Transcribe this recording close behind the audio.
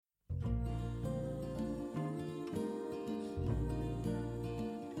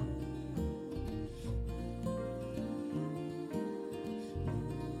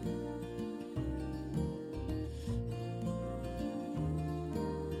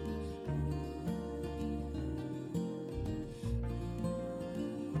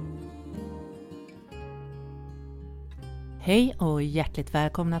Hej och hjärtligt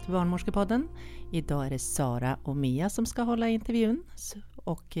välkomna till Barnmorskepodden. Idag är det Sara och Mia som ska hålla intervjun.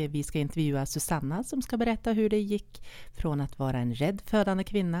 Och vi ska intervjua Susanna som ska berätta hur det gick från att vara en rädd födande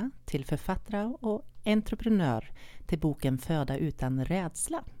kvinna till författare och entreprenör till boken Föda utan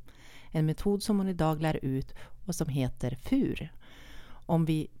rädsla. En metod som hon idag lär ut och som heter FUR. Om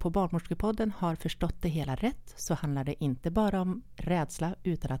vi på Barnmorskepodden har förstått det hela rätt så handlar det inte bara om rädsla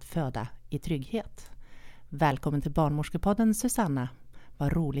utan att föda i trygghet. Välkommen till Barnmorskepodden Susanna.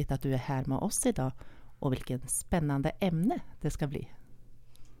 Vad roligt att du är här med oss idag och vilken spännande ämne det ska bli.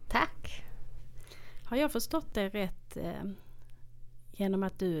 Tack. Har jag förstått det rätt genom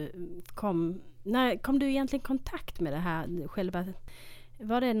att du när kom du egentligen i kontakt med det här själva?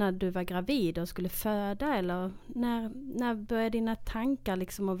 Var det när du var gravid och skulle föda eller när började dina tankar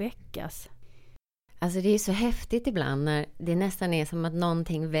liksom att väckas? Alltså det är så häftigt ibland när det nästan är som att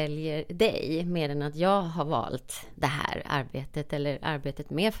någonting väljer dig mer än att jag har valt det här arbetet eller arbetet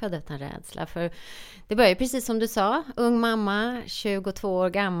med Föda utan rädsla. För det började precis som du sa, ung mamma, 22 år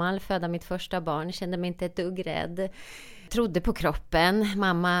gammal, födda mitt första barn, kände mig inte ett dugg rädd. Trodde på kroppen.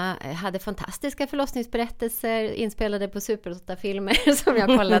 Mamma hade fantastiska förlossningsberättelser inspelade på Super 8-filmer som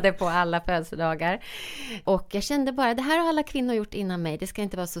jag kollade på alla födelsedagar. Och jag kände bara, det här har alla kvinnor gjort innan mig. Det ska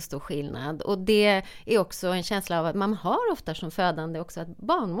inte vara så stor skillnad. Och det är också en känsla av att man har ofta som födande också att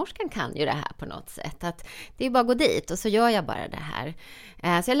barnmorskan kan ju det här på något sätt. Att det är bara att gå dit och så gör jag bara det här.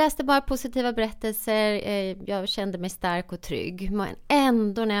 Så jag läste bara positiva berättelser. Jag kände mig stark och trygg. Men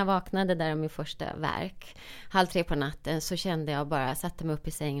ändå när jag vaknade där om min första värk, 2:30 på natten, så kände jag bara, satte mig upp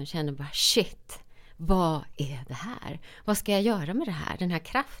i sängen och kände bara shit, vad är det här? Vad ska jag göra med det här? Den här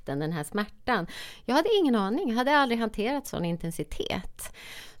kraften, den här smärtan. Jag hade ingen aning, jag hade aldrig hanterat sån intensitet.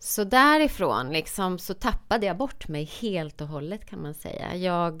 Så därifrån liksom, så tappade jag bort mig helt och hållet kan man säga.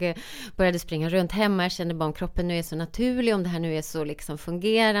 Jag började springa runt hemma, jag kände bara om kroppen nu är så naturlig, om det här nu är så liksom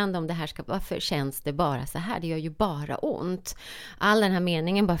fungerande, om det här ska, varför känns det bara så här? Det gör ju bara ont. All den här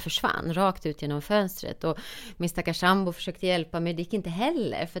meningen bara försvann rakt ut genom fönstret och min stackars sambo försökte hjälpa mig, det gick inte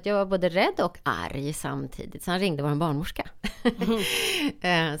heller för att jag var både rädd och arg samtidigt. Så han ringde vår barnmorska.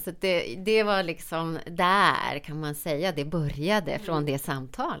 Så det var liksom där kan man säga, det började från det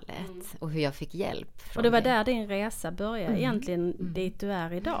samtalet. Och hur jag fick hjälp. Och det var där din resa började egentligen, dit du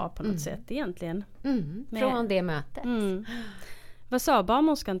är idag på något sätt egentligen. Från det mötet. Vad sa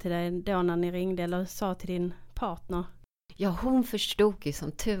barnmorskan till dig då när ni ringde eller sa till din partner? Ja, hon förstod ju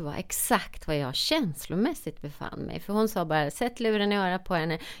som tur var exakt vad jag känslomässigt befann mig. För hon sa bara, sätt luren i örat på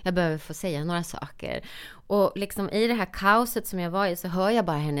henne, jag behöver få säga några saker. Och liksom i det här kaoset som jag var i så hör jag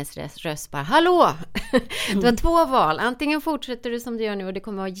bara hennes röst bara, hallå! Du har 2 val, antingen fortsätter du som du gör nu och det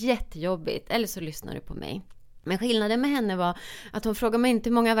kommer vara jättejobbigt, eller så lyssnar du på mig. Men skillnaden med henne var att hon frågade mig inte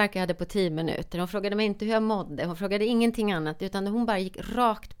hur många verk jag hade på 10 minuter. Hon frågade mig inte hur jag mådde. Hon frågade ingenting annat utan hon bara gick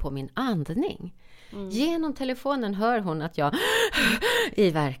rakt på min andning. Genom telefonen hör hon att jag i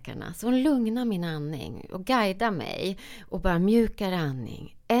verkarna. Så hon lugnar min andning och guidar mig och bara mjukare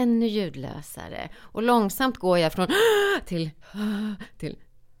andning. Ännu ljudlösare. Och långsamt går jag från till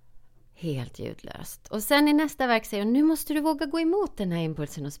helt ljudlöst. Och sen i nästa verk säger hon, nu måste du våga gå emot den här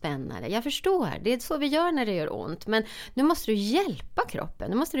impulsen och spänna dig. Jag förstår, det är så vi gör när det gör ont. Men nu måste du hjälpa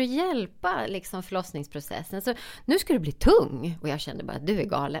kroppen. Nu måste du hjälpa liksom förlossningsprocessen. Så nu ska du bli tung. Och jag kände bara, du är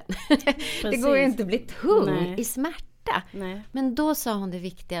galen. Det går ju inte att bli tung i smärta. Nej. Men då sa hon det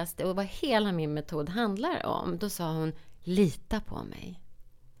viktigaste och vad hela min metod handlar om. Då sa hon, lita på mig.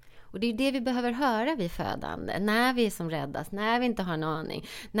 Och det är det vi behöver höra vid födande. När vi är som räddast, när vi inte har en aning.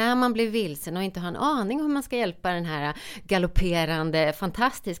 När man blir vilsen och inte har en aning om hur man ska hjälpa den här galopperande,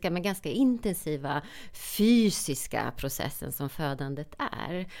 fantastiska men ganska intensiva fysiska processen som födandet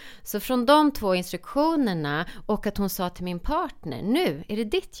är. Så från de 2 instruktionerna och att hon sa till min partner, nu är det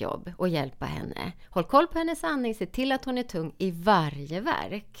ditt jobb att hjälpa henne. Håll koll på hennes andning, se till att hon är tung i varje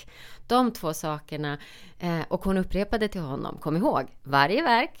verk. De 2 sakerna, och hon upprepade till honom, kom ihåg, varje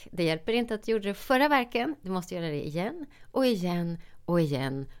verk, det hjälper inte att du gjorde det förra verken, du måste göra det igen och igen och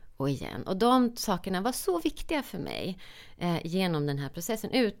igen och igen. Och de sakerna var så viktiga för mig genom den här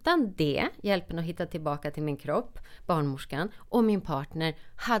processen. Utan det, hjälpen att hitta tillbaka till min kropp, barnmorskan och min partner,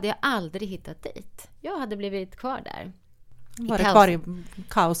 hade jag aldrig hittat dit. Jag hade blivit kvar där. Var det kvar i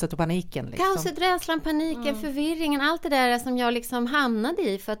kaoset och paniken? Liksom? Kaoset, rädslan, paniken, förvirringen, allt det där som jag liksom hamnade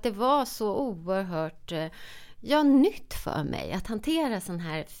i för att det var så oerhört nytt för mig att hantera sån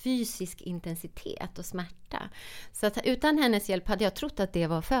här fysisk intensitet och smärta. Så att utan hennes hjälp hade jag trott att det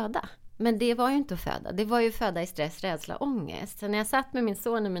var föda. Men det var ju inte att föda. Det var ju föda i stress, rädsla, ångest. Så när jag satt med min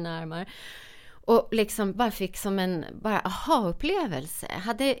son i mina armar och liksom bara fick som en aha-upplevelse.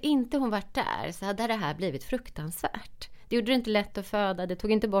 Hade inte hon varit där så hade det här blivit fruktansvärt. Det gjorde det inte lätt att föda, det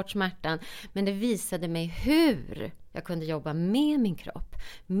tog inte bort smärtan, men det visade mig hur jag kunde jobba med min kropp,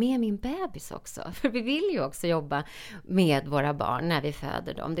 med min bebis också. För vi vill ju också jobba med våra barn när vi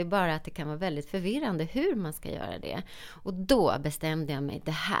föder dem. Det är bara att det kan vara väldigt förvirrande hur man ska göra det. Och då bestämde jag mig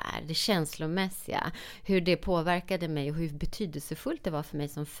det känslomässiga, hur det påverkade mig och hur betydelsefullt det var för mig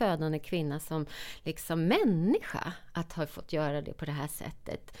som födande kvinna, som liksom människa, att ha fått göra det på det här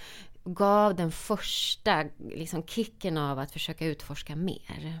sättet. Gav den första liksom kicken av att försöka utforska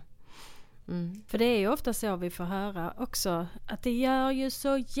mer. För det är ju ofta så vi får höra också, att det gör ju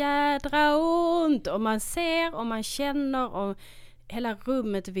så jädra ont, och man ser och man känner och hela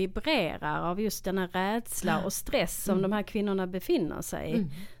rummet vibrerar av just den här rädsla och stress som de här kvinnorna befinner sig i.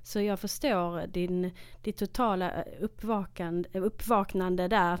 Så jag förstår ditt totala uppvaknande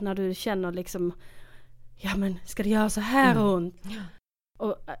där, när du känner liksom, ja men ska det göra så här ont?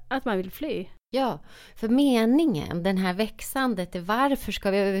 Och att man vill fly. Ja, för meningen, den här växandet, varför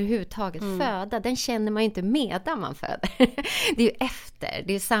ska vi överhuvudtaget föda, den känner man ju inte medan man föder. Det är ju efter.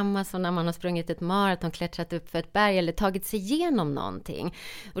 Det är samma som när man har sprungit ett maraton, klättrat upp för ett berg eller tagit sig igenom någonting.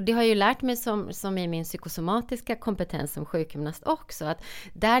 Och det har jag ju lärt mig som i min psykosomatiska kompetens som sjukgymnast också, att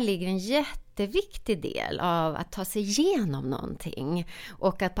där ligger en jätteviktig del av att ta sig igenom någonting,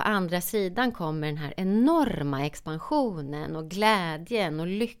 och att på andra sidan kommer den här enorma expansionen och glädjen och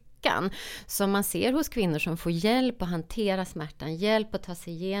lyckan som man ser hos kvinnor som får hjälp att hantera smärtan, hjälp att ta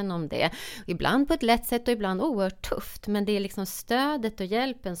sig igenom det. Ibland på ett lätt sätt och ibland oerhört tufft, men det är liksom stödet och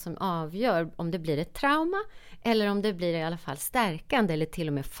hjälpen som avgör om det blir ett trauma eller om det blir i alla fall stärkande eller till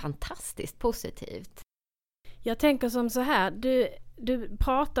och med fantastiskt positivt. Jag tänker som så här, du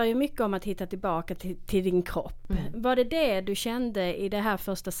pratar ju mycket om att hitta tillbaka till din kropp. Var det du kände i det här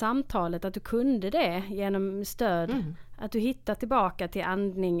första samtalet, att du kunde det genom stöd? Att du hittade tillbaka till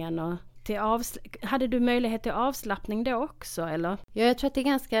andningen och hade du möjlighet till avslappning då också, eller? Ja, jag tror att det är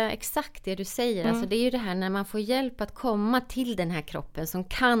ganska exakt det du säger. Alltså det är ju det här när man får hjälp att komma till den här kroppen som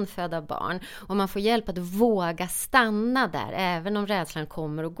kan föda barn, och man får hjälp att våga stanna där även om rädslan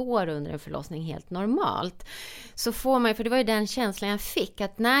kommer och går under en förlossning helt normalt. Så får man, för det var ju den känslan jag fick,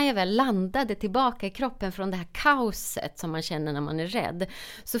 att när jag väl landade tillbaka i kroppen från det här kaoset som man känner när man är rädd,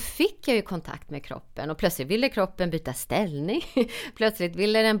 så fick jag ju kontakt med kroppen, och plötsligt ville kroppen byta ställning. Plötsligt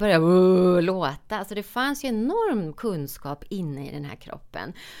ville den börja låta. Alltså det fanns ju enorm kunskap inne i den här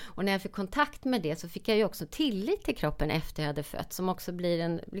kroppen. Och när jag fick kontakt med det så fick jag ju också tillit till kroppen efter jag hade fött, som också blir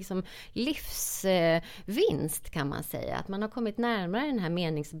en liksom livsvinst kan man säga. Att man har kommit närmare den här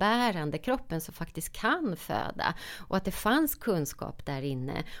meningsbärande kroppen som faktiskt kan föda. Och att det fanns kunskap där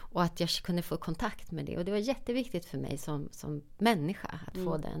inne och att jag kunde få kontakt med det. Och det var jätteviktigt för mig som människa att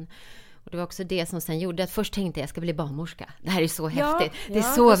få den. Och det var också det som sen gjorde att först tänkte jag ska bli barnmorska. Det här är så häftigt. Det är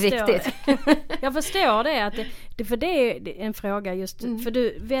så viktigt. Jag förstår det. För det är en fråga just. För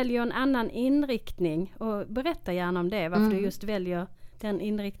du väljer en annan inriktning. Och berätta gärna om det. Varför du just väljer den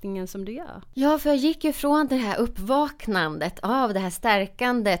inriktningen som du gör. Ja, för jag gick ju från det här uppvaknandet av det här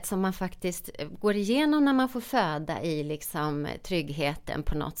stärkandet som man faktiskt går igenom när man får föda i liksom tryggheten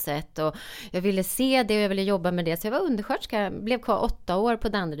på något sätt. Och jag ville se det och jag ville jobba med det. Så jag var undersköterska, blev kvar 8 år på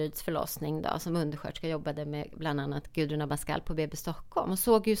Danderyds förlossning då, som undersköterska, jobbade med bland annat Gudrun Abascal på BB Stockholm. Och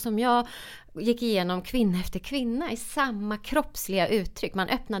såg ju som jag gick igenom kvinna efter kvinna i samma kroppsliga uttryck. Man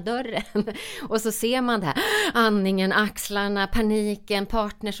öppnar dörren och så ser man det här, andningen, axlarna, paniken,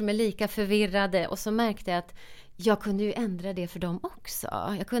 partner som är lika förvirrade, och så märkte jag att jag kunde ju ändra det för dem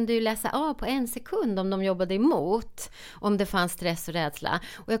också. Jag kunde ju läsa av på 1 sekund om de jobbade emot, om det fanns stress och rädsla.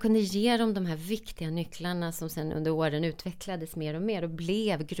 Och jag kunde ge dem de här viktiga nycklarna som sen under åren utvecklades mer och mer och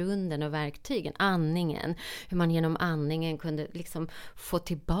blev grunden och verktygen. Andningen, hur man genom andningen kunde liksom få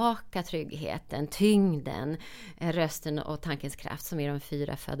tillbaka tryggheten, tyngden, rösten och tankens kraft som är de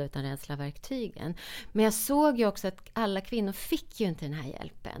 4 föda utan rädsla-verktygen. Men jag såg ju också att alla kvinnor fick ju inte den här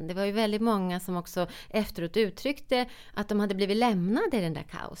hjälpen. Det var ju väldigt många som också efteråt uttryckte att de hade blivit lämnade i den där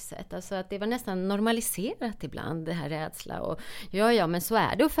kaoset. Alltså att det var nästan normaliserat ibland, det här rädsla. Och ja, men så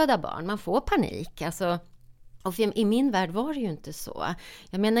är det att föda barn. Man får panik. Alltså, och i min värld var det ju inte så.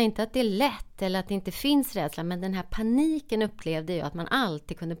 Jag menar inte att det är lätt eller att det inte finns rädsla, men den här paniken upplevde jag att man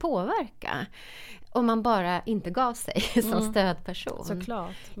alltid kunde påverka. Om man bara inte gav sig som stödperson.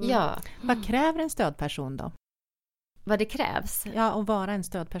 Såklart. Ja. Vad kräver en stödperson då? Vad det krävs? Ja, att vara en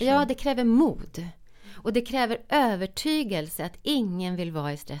stödperson. Ja, det kräver mod. Och det kräver övertygelse att ingen vill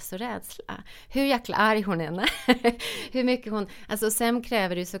vara i stress och rädsla. Hur jäkla arg hon är. Hur mycket hon... Alltså sen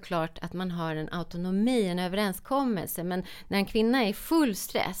kräver det såklart att man har en autonomi, en överenskommelse. Men när en kvinna är i full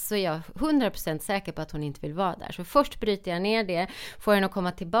stress så är jag 100% säker på att hon inte vill vara där. Så först bryter jag ner det, får henne att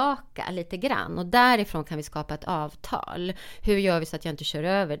komma tillbaka lite grann. Och därifrån kan vi skapa ett avtal. Hur gör vi så att jag inte kör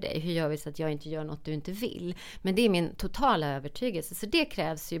över dig? Hur gör vi så att jag inte gör något du inte vill? Men det är min totala övertygelse. Så det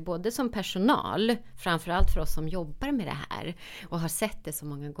krävs ju både som personal, framförallt för oss som jobbar med det här och har sett det så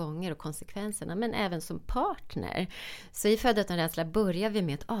många gånger och konsekvenserna, men även som partner. Så i Född utan rädsla börjar vi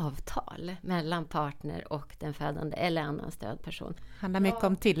med ett avtal mellan partner och den födande eller annan stödperson. Handlar mycket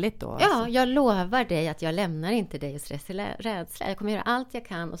om tillit då? Ja, alltså. jag lovar dig att jag lämnar inte dig i stress eller rädsla. Jag kommer göra allt jag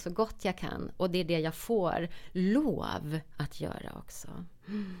kan och så gott jag kan. Och det är det jag får lov att göra också.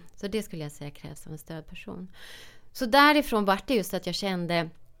 Så det skulle jag säga krävs av en stödperson. Så därifrån var det just att jag kände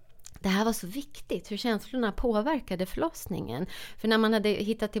det här var så viktigt, hur känslorna påverkade förlossningen. För när man hade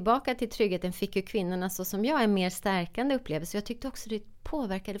hittat tillbaka till tryggheten fick ju kvinnorna så som jag en mer stärkande upplevelse. Jag tyckte också det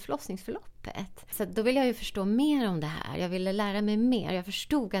påverkade förlossningsförloppet. Så då ville jag ju förstå mer om det här. Jag ville lära mig mer. Jag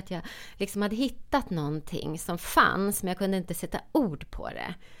förstod att jag liksom hade hittat någonting som fanns men jag kunde inte sätta ord på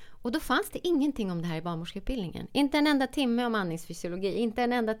det. Och då fanns det ingenting om det här i barnmorskeutbildningen. Inte en enda timme om andningsfysiologi, inte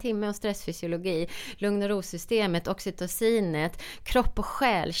en enda timme om stressfysiologi, lugn- och rosystemet, oxytocinet, kropp och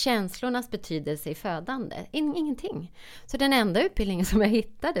själ, känslornas betydelse i födande. Ingenting. Så den enda utbildningen som jag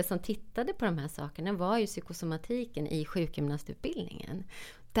hittade som tittade på de här sakerna var ju psykosomatiken i sjukgymnastutbildningen.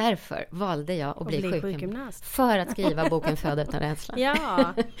 Därför valde jag att bli sjukgymnast. För att skriva boken Född utan rädsla.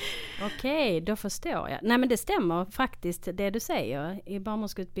 Ja, okej, då förstår jag. Nej men det stämmer faktiskt det du säger. I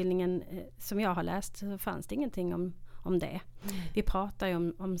barnmorskeutbildningen som jag har läst så fanns det ingenting om det. Vi pratar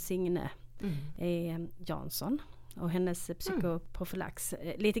ju om Signe Jansson och hennes psykoprofylax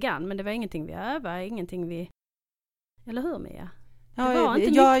lite grann. Men det var ingenting vi övade, ingenting vi... Eller hur Mia?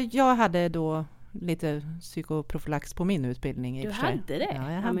 Jag hade då lite psykoprofylax på min utbildning i och för sig. Du hade det?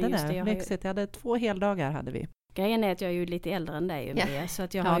 Ja, jag hade det. Jag hade 2 heldagar hade vi. Grejen är att jag är ju lite äldre än dig, Mia, så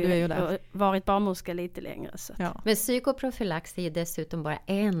att jag har ju varit barnmorska lite längre. Så. Ja. Men psykoprofylax är ju dessutom bara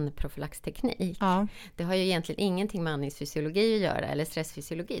en profylaxteknik. Ja. Det har ju egentligen ingenting med andningsfysiologi att göra eller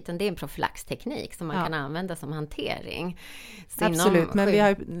stressfysiologi, utan det är en profylaxteknik som man kan använda som hantering. Absolut, men vi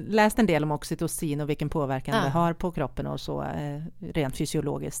har läst en del om oxytocin och vilken påverkan det har på kroppen och så rent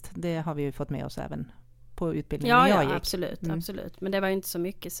fysiologiskt. Det har vi ju fått med oss även på utbildningen jag gick. Absolut. Men det var ju inte så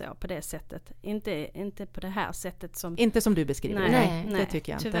mycket så på det sättet. Inte på det här sättet som... Inte som du beskriver. Nej, det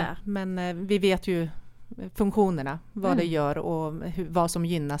tycker jag tyvärr. Inte. Men vi vet ju funktionerna, vad det gör och vad som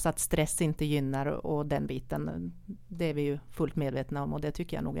gynnas, att stress inte gynnar och den biten. Det är vi ju fullt medvetna om och det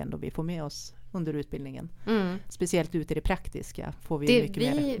tycker jag nog ändå vi får med oss under utbildningen. Speciellt ute i det praktiska får vi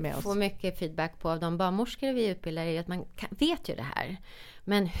mycket mer med oss. Det vi får mycket feedback på av de barnmorskor vi utbildar är att man vet ju det här.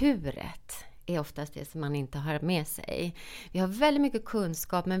 Men huret är oftast det som man inte har med sig. Vi har väldigt mycket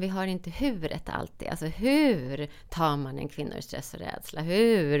kunskap men vi har inte huret alltid. Alltså hur tar man en kvinna ur stress och rädsla?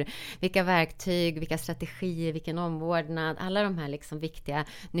 Vilka verktyg, vilka strategier, vilken omvårdnad. Alla de här liksom viktiga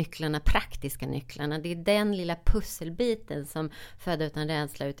nycklarna, praktiska nycklarna. Det är den lilla pusselbiten som Född utan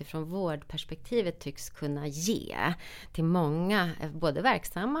rädsla utifrån vårdperspektivet tycks kunna ge till många, både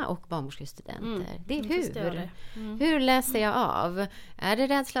verksamma och barnmorskestudenter. Det är hur. Hur läser jag av? Är det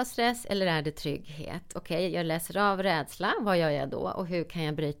rädsla och stress eller är det trygghet? Okej, jag läser av rädsla. Vad gör jag då? Och hur kan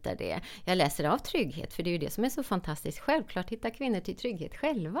jag bryta det? Jag läser av trygghet. För det är ju det som är så fantastiskt. Självklart hittar kvinnor till trygghet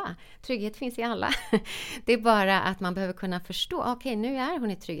själva. Trygghet finns i alla. Det är bara att man behöver kunna förstå. Okej, nu är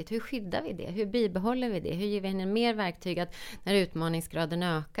hon i trygghet. Hur skyddar vi det? Hur bibehåller vi det? Hur ger vi henne mer verktyg att när utmaningsgraden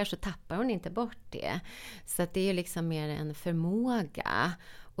ökar så tappar hon inte bort det? Så att det är ju liksom mer en förmåga.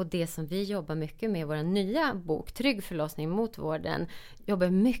 Och det som vi jobbar mycket med, vår nya bok, Trygg förlossning mot vården, jobbar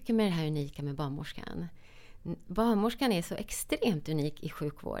mycket med det här unika med barnmorskan. Barnmorskan är så extremt unik i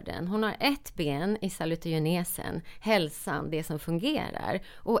sjukvården. Hon har ett ben i salutogenesen, hälsan, det som fungerar.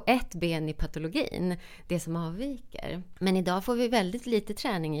 Och ett ben i patologin, det som avviker. Men idag får vi väldigt lite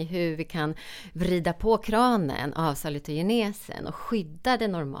träning i hur vi kan vrida på kranen av salutogenesen och skydda det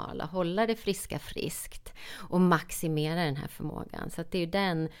normala, hålla det friska friskt och maximera den här förmågan. Så att det är ju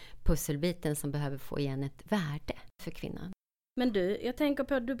den pusselbiten som behöver få igen ett värde för kvinnan. Men jag tänker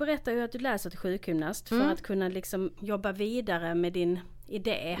på, du berättar ju att du läser till sjukgymnast för att kunna liksom jobba vidare med din i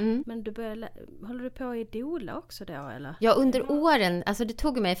det. Men du håller du på i doula också då eller? Ja, under åren, alltså det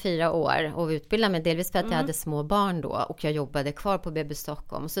tog mig 4 år att utbilda mig, delvis för att jag hade små barn då och jag jobbade kvar på BB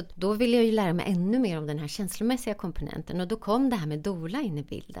Stockholm. Så då ville jag ju lära mig ännu mer om den här känslomässiga komponenten och då kom det här med doula in i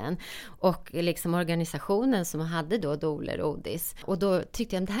bilden. Och liksom organisationen som hade då doulor och ODIS. Och då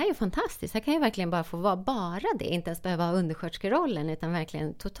tyckte jag att det här är fantastiskt, här kan jag verkligen bara få vara bara det, inte ens behöva ha undersköterskerollen utan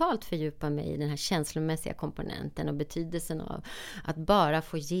verkligen totalt fördjupa mig i den här känslomässiga komponenten och betydelsen av att bara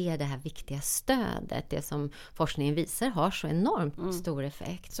få ge det här viktiga stödet, det som forskningen visar har så enormt stor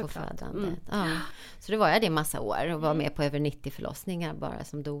effekt på födandet. Ja. Så då var jag det massa år och var med på över 90 förlossningar bara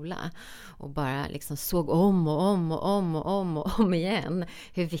som doula och bara liksom såg om och om igen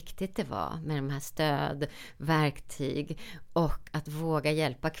hur viktigt det var med de här stöd, verktyg och att våga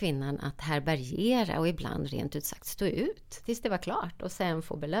hjälpa kvinnan att härbärgera och ibland rent ut sagt stå ut tills det var klart och sen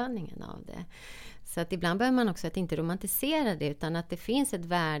få belöningen av det. Så att ibland behöver man också att inte romantisera det utan att det finns ett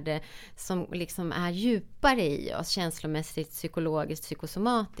värde som liksom är djupare i oss känslomässigt, psykologiskt,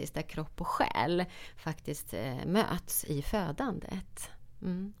 psykosomatiskt där kropp och själ faktiskt möts i födandet.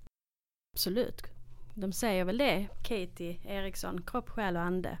 Absolut. De säger väl det, Katie Eriksson, kropp, själ och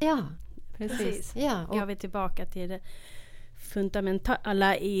ande. Ja, precis. Ja, och går vi tillbaka till det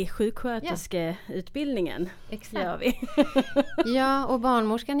fundamentala i sjuksköterskeutbildningen. Exakt. Gör vi. Ja, och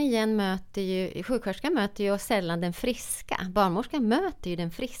barnmorskan igen sjuksköterskan möter ju sällan den friska. Barnmorskan möter ju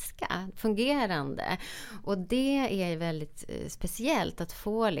den friska, fungerande. Och det är väldigt speciellt att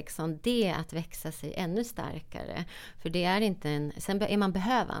få liksom det att växa sig ännu starkare. För det är inte sen är man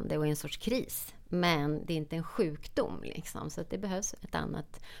behövande och i en sorts kris. Men det är inte en sjukdom liksom, så att det behövs ett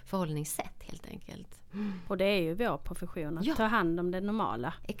annat förhållningssätt helt enkelt. Och det är ju vår profession att ta hand om det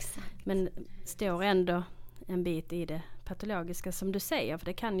normala. Exakt. Men står ändå en bit i det patologiska som du säger, för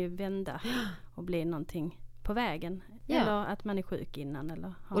det kan ju vända och bli någonting på vägen. Eller att man är sjuk innan.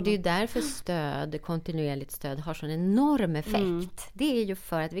 Eller och det är ju därför kontinuerligt stöd har sån enorm effekt. Det är ju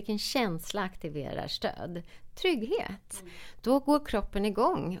för att vilken känsla aktiverar stöd? Trygghet. Då går kroppen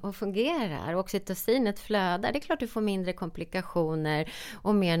igång och fungerar. Oxytocinet flödar. Det är klart du får mindre komplikationer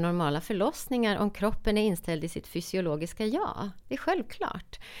och mer normala förlossningar om kroppen är inställd i sitt fysiologiska ja. Det är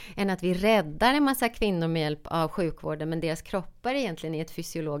självklart. Än att vi räddar en massa kvinnor med hjälp av sjukvården men deras kroppar egentligen är ett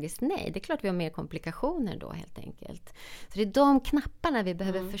fysiologiskt nej. Det är klart vi har mer komplikationer då helt enkelt. Så det är de knapparna vi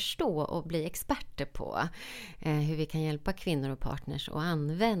behöver förstå och bli experter på. Hur vi kan hjälpa kvinnor och partners att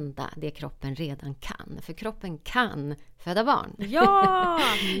använda det kroppen redan kan. För kroppen kan föda barn. Ja!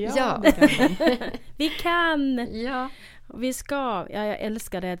 Ja. Vi kan! Ja. Vi ska. Jag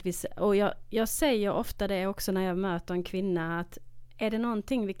älskar det. Och jag säger ofta det också när jag möter en kvinna att är det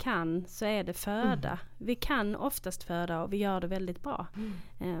någonting vi kan så är det föda. Vi kan oftast föda och vi gör det väldigt bra.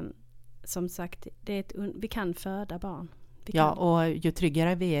 Som sagt, vi kan föda barn. Ja, och ju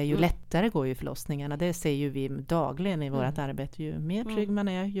tryggare vi är, ju lättare går ju förlossningarna. Det ser ju vi dagligen i vårt arbete. Ju mer trygg man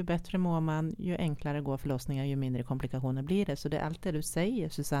är, ju bättre mår man, ju enklare går förlossningar, ju mindre komplikationer blir det. Så allt det du säger,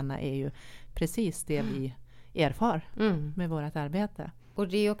 Susanna, är ju precis det vi erfar med vårt arbete. Och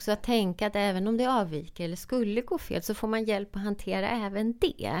det är också att tänka att även om det avviker eller skulle gå fel så får man hjälp att hantera även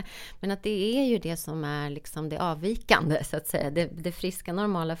det. Men att det är ju det som är liksom det avvikande så att säga. Det friska,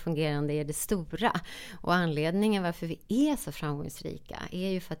 normala, fungerande är det stora. Och anledningen varför vi är så framgångsrika är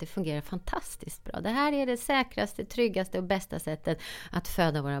ju för att det fungerar fantastiskt bra. Det här är det säkraste, tryggaste och bästa sättet att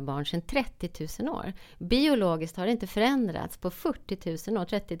föda våra barn sedan 30 000 år. Biologiskt har det inte förändrats på 40 000 år,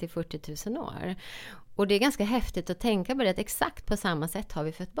 30 till 40 000 år. Och det är ganska häftigt att tänka på det, att exakt på samma sätt har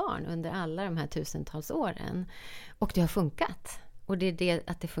vi fött barn under alla de här tusentals åren. Och det har funkat. Och det är det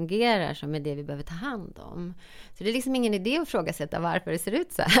att det fungerar som är det vi behöver ta hand om. Så det är liksom ingen idé att frågasätta varför det ser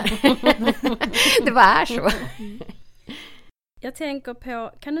ut så här. Det bara är så. Jag tänker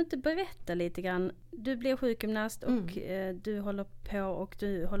på, kan du inte berätta lite grann? Du blev sjukgymnast och du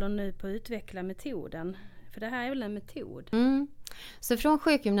håller nu på att utveckla metoden. För det här är väl en metod? Så från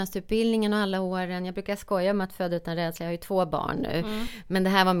sjukgymnastutbildningen och alla åren, jag brukar skoja om att föda utan rädsla, jag har ju 2 barn nu. Men det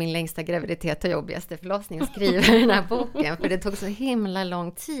här var min längsta graviditet och jobbigaste förlossning, att skriva den här boken. För det tog så himla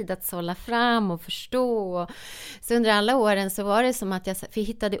lång tid att sålla fram och förstå. Så under alla åren så var det som att jag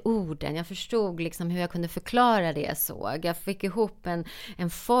hittade orden. Jag förstod liksom hur jag kunde förklara det jag såg. Jag fick ihop en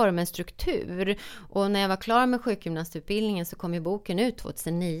form, en struktur. Och när jag var klar med sjukgymnastutbildningen så kom ju boken ut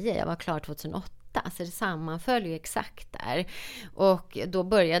 2009. Jag var klar 2008. så det sammanföll ju exakt där. Och då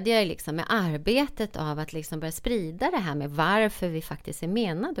började jag liksom med arbetet av att liksom börja sprida det här med varför vi faktiskt är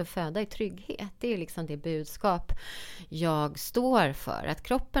menade att föda i trygghet. Det är liksom det budskap jag står för. Att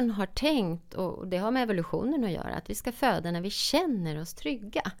kroppen har tänkt, och det har med evolutionen att göra, att vi ska föda när vi känner oss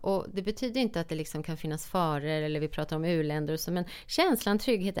trygga. Och det betyder inte att det liksom kan finnas faror eller vi pratar om u-länder och så, men känslan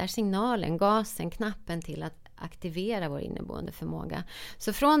trygghet är signalen, gasen, knappen till att aktivera vår inneboende förmåga.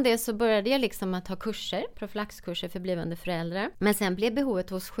 Så från det så började jag liksom att ha kurser, profylaxkurser för blivande föräldrar. Men sen blev behovet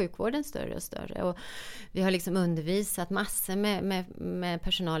hos sjukvården större och större. Och vi har liksom undervisat massor med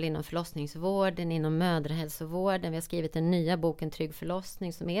personal inom förlossningsvården, inom mödrahälsovården. Vi har skrivit en nya bok, En trygg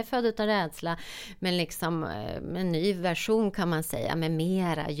förlossning, som är född utan rädsla. Men liksom en ny version kan man säga, med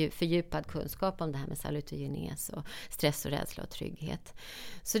mera fördjupad kunskap om det här med salutogenes och stress och rädsla och trygghet.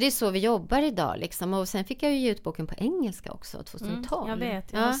 Så det är så vi jobbar idag liksom. Och sen fick jag ju ut boken på engelska också 2012. Jag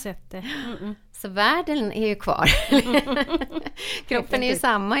vet, jag har sett det. Så världen är ju kvar. Kroppen är ju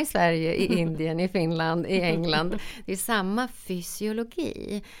samma i Sverige, i Indien, i Finland, i England. Det är samma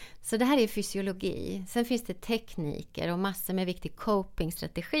fysiologi. Så det här är fysiologi. Sen finns det tekniker och massor med viktiga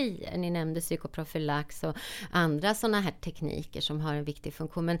copingstrategier. Ni nämnde psykoprofylax och andra sådana här tekniker som har en viktig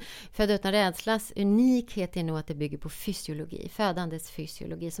funktion. Men föda utan rädslas unikhet är nog att det bygger på fysiologi. Födandets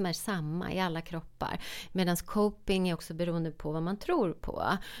fysiologi som är samma i alla kroppar. Medan coping är också beroende på vad man tror på.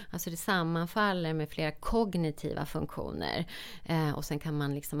 Alltså det sammanfaller med flera kognitiva funktioner. Och sen kan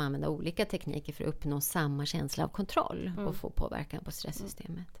man liksom använda olika tekniker för att uppnå samma känsla av kontroll och få påverkan på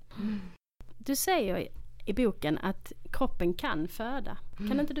stresssystemet. Du säger i boken att kroppen kan föda.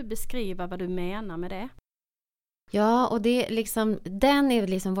 Kan inte du beskriva vad du menar med det? Ja, och det liksom, den är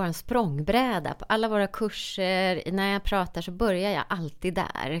liksom vår språngbräda. På alla våra kurser, när jag pratar så börjar jag alltid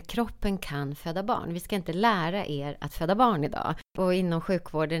där. Kroppen kan föda barn. Vi ska inte lära er att föda barn idag. Och inom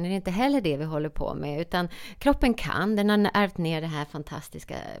sjukvården är det inte heller det vi håller på med. Utan kroppen kan, den har ärvt ner det här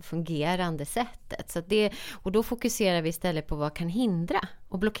fantastiska fungerande sättet. Så det, och då fokuserar vi istället på vad kan hindra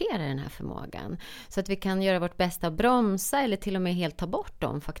och blockera den här förmågan. Så att vi kan göra vårt bästa att bromsa eller till och med helt ta bort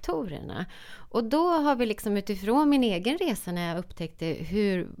de faktorerna. Och då har vi liksom utifrån min egen resa när jag upptäckte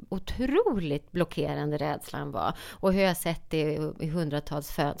hur otroligt blockerande rädslan var och hur jag sett det i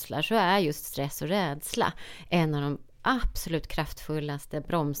hundratals födslar, så är just stress och rädsla en av de absolut kraftfullaste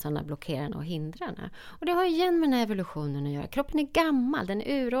bromsarna, blockerarna och hindrarna. Och det har igen med den här evolutionen att göra. Kroppen är gammal, den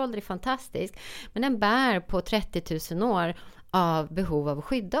är uråldrig, fantastisk, men den bär på 30 000 år av behov av att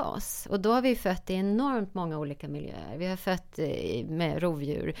skydda oss. Och då har vi fött i enormt många olika miljöer. Vi har fött med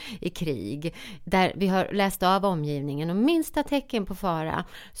rovdjur i krig, där vi har läst av omgivningen. Och minsta tecken på fara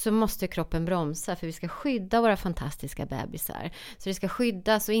så måste kroppen bromsa, för vi ska skydda våra fantastiska bebisar. Så det ska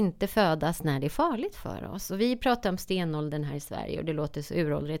skyddas och inte födas när det är farligt för oss. Och vi pratar om stenåldern här i Sverige och det låter så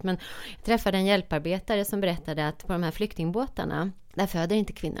uråldrigt. Men jag träffade en hjälparbetare som berättade att på de här flyktingbåtarna, där föder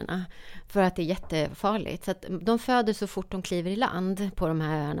inte kvinnorna för att det är jättefarligt. Så att de föder så fort de kliver i land på de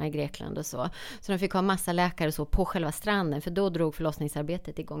här öarna i Grekland och så. Så de fick ha massa läkare och så på själva stranden, för då drog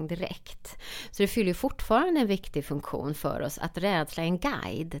förlossningsarbetet igång direkt. Så det fyller ju fortfarande en viktig funktion för oss att rädsla är en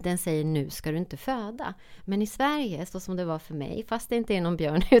guide. Den säger nu ska du inte föda. Men i Sverige, så som det var för mig, fast det inte är någon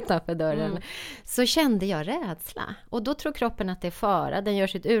björn utanför dörren, så kände jag rädsla. Och då tror kroppen att det är fara. Den gör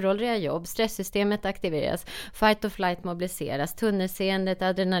sitt uråldriga jobb. Stresssystemet aktiveras. Fight or flight mobiliseras. Tunnelseendet,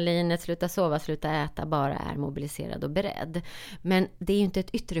 adrenalinet, sluta sova, sluta äta, bara är mobiliserad och beredd. Men det är ju inte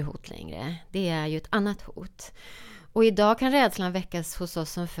ett yttre hot längre. Det är ju ett annat hot. Och idag kan rädslan väckas hos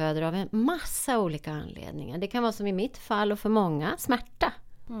oss som föder av en massa olika anledningar. Det kan vara som i mitt fall och för många, smärta.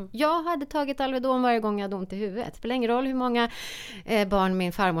 Jag hade tagit Alvedon varje gång jag hade ont i huvudet. Det spelar ingen roll hur många barn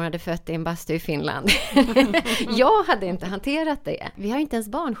min farmor hade fött i en bastu i Finland. Jag hade inte hanterat det. Vi har inte ens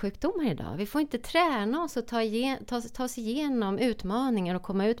barnsjukdomar idag. Vi får inte träna oss och ta oss igenom utmaningar och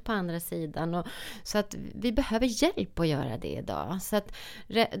komma ut på andra sidan. Och, så att vi behöver hjälp att göra det idag. Så att,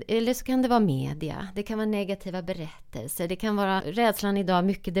 eller så kan det vara media. Det kan vara negativa berättelser. Det kan vara rädslan idag.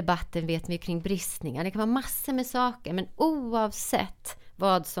 Mycket debatter vet vi kring bristningar. Det kan vara massor med saker. Men oavsett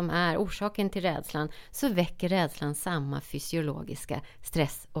vad som är orsaken till rädslan, så väcker rädslan samma fysiologiska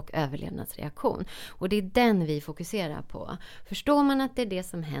stress- och överlevnadsreaktion. Och det är den vi fokuserar på. Förstår man att det är det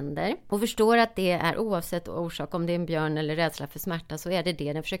som händer och förstår att det är oavsett orsak, om det är en björn eller rädsla för smärta, så är det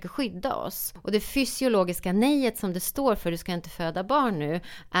det den försöker skydda oss. Och det fysiologiska nejet som det står för, du ska inte föda barn nu,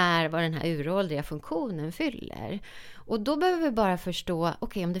 är vad den här uråldriga funktionen fyller. Och då behöver vi bara förstå,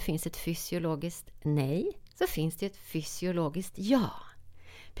 okej, om det finns ett fysiologiskt nej, så finns det ett fysiologiskt ja.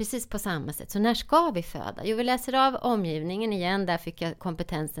 Precis på samma sätt. Så när ska vi föda? Jo, vi läser av omgivningen igen. Där fick jag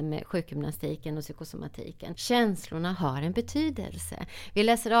kompetensen med sjukgymnastiken och psykosomatiken. Känslorna har en betydelse. Vi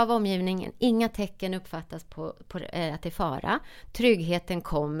läser av omgivningen. Inga tecken uppfattas på att det är fara. Tryggheten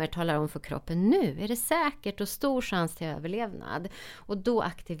kommer, talar om för kroppen. Nu är det säkert och stor chans till överlevnad. Och då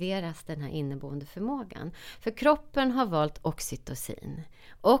aktiveras den här inneboende förmågan. För kroppen har valt oxytocin.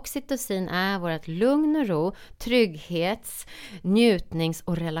 Oxytocin är vårt lugn och ro, trygghets-, njutnings-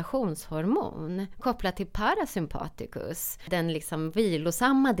 och relationshormon kopplat till parasympaticus, den liksom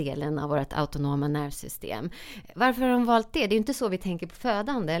vilosamma delen av vårt autonoma nervsystem. Varför har de valt det? Det är ju inte så vi tänker på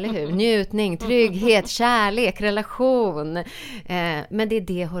födande, eller hur? Njutning, trygghet, kärlek, relation. Men det är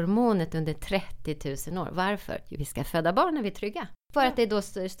det hormonet under 30 000 år. Varför? Vi ska föda barn när vi är trygga. För att det är då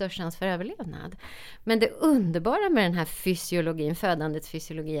störst chans för överlevnad. Men det underbara med den här fysiologin, födandets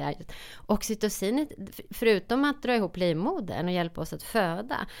fysiologi, är att oxytocinet, förutom att dra ihop livmodern och hjälpa oss att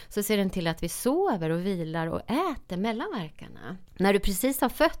föda, så ser den till att vi sover och vilar och äter mellan verkarna. När du precis har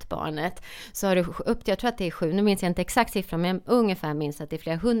fött barnet så har du upp till, jag tror att det är 7, nu minns jag inte exakt siffran, men ungefär minns att det är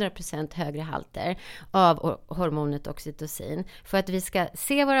flera 100% högre halter av hormonet oxytocin. För att vi ska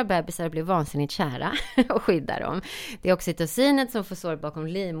se våra bebisar och bli vansinnigt kära och skydda dem. Det är oxytocinet som får sår bakom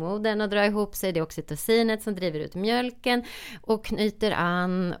livmodern och dra ihop sig. Det är oxytocinet som driver ut mjölken och knyter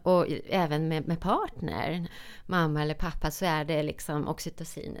an, och även med partner, mamma eller pappa, så är det liksom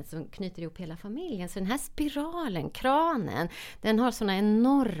oxytocinet som knyter ihop hela familjen. Så den här spiralen, kranen, den har såna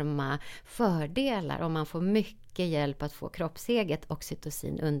enorma fördelar om man får mycket hjälp att få kroppseget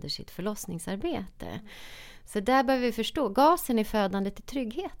oxytocin under sitt förlossningsarbete. Så där behöver vi förstå gasen i födandet i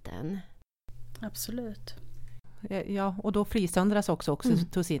tryggheten. Absolut. Ja, och då frisöndras också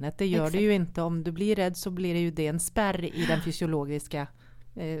oxytocinet. Det gör det ju inte. Om du blir rädd så blir det ju det en spärr i den fysiologiska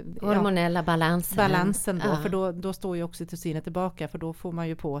hormonella balansen då, för då står ju oxytocinet tillbaka, för då får man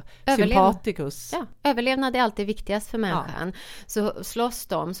ju på sympaticus. Ja, överlevnad är alltid viktigast för människan. Ja. Så slåss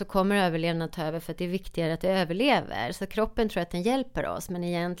de så kommer överlevnad ta över, för att det är viktigare att det överlever. Så kroppen tror att den hjälper oss, men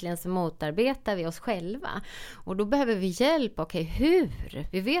egentligen så motarbetar vi oss själva. Och då behöver vi hjälp. Okej, hur?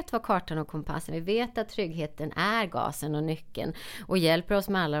 Vi vet vad kartan och kompassen, vi vet att tryggheten är gasen och nyckeln och hjälper oss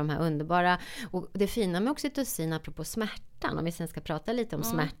med alla de här underbara. Och det fina med oxytocin, apropå smärtan, om vi sen ska prata lite om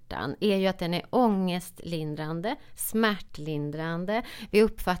smärtan, är ju att den är ångestlindrande, smärtlindrande. Vi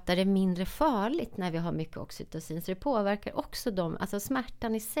uppfattar det mindre farligt när vi har mycket oxytocin, så det påverkar också dem. Alltså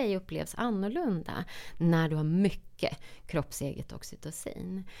smärtan i sig upplevs annorlunda när du har mycket kroppseget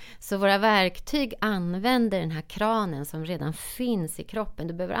oxytocin. Så våra verktyg använder den här kranen som redan finns i kroppen.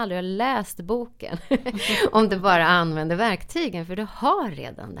 Du behöver aldrig ha läst boken om du bara använder verktygen, för du har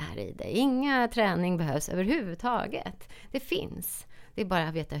redan det här i dig. Inga träning behövs överhuvudtaget. Det finns. Det är bara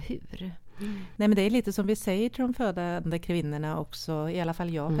att veta hur. Nej, men det är lite som vi säger till de födande kvinnorna också, i alla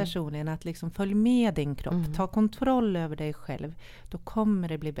fall jag personligen, att liksom följ med din kropp, ta kontroll över dig själv. Då kommer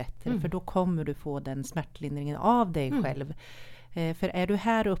det bli bättre, för då kommer du få den smärtlindringen av dig själv. För är du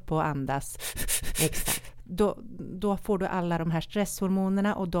här uppe och andas, exakt, då får du alla de här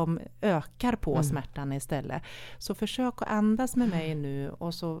stresshormonerna, och de ökar på smärtan istället. Så försök att andas med mig nu,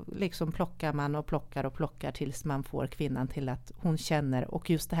 och så liksom plockar man och plockar tills man får kvinnan till att hon känner. Och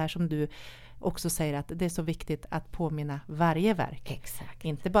just det här som du också säger, att det är så viktigt att påminna varje verk. Exakt.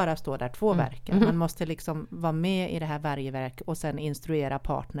 Inte bara stå där 2 verkar. Man måste liksom vara med i det här varje verk och sen instruera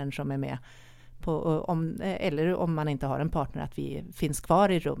partnern som är med. Eller om man inte har en partner, att vi finns kvar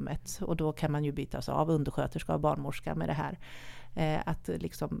i rummet, och då kan man ju bytas av undersköterska och barnmorska med det här, att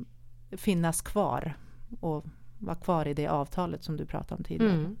liksom finnas kvar och vara kvar i det avtalet som du pratade om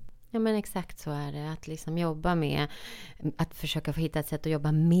tidigare. Ja, men exakt så är det. Att liksom jobba med, att försöka få hitta ett sätt att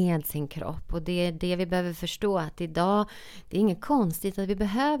jobba med sin kropp. Och det är det vi behöver förstå, att idag, det är inget konstigt att vi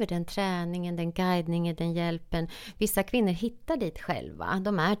behöver den träningen, den guidningen, den hjälpen. Vissa kvinnor hittar dit själva.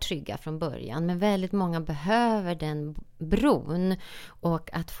 De är trygga från början, men väldigt många behöver den bron,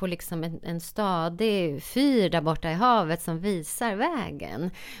 och att få liksom en stadig fyr där borta i havet som visar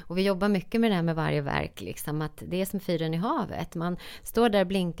vägen. Och vi jobbar mycket med det här med varje verk, liksom, att det är som fyren i havet. Man står där och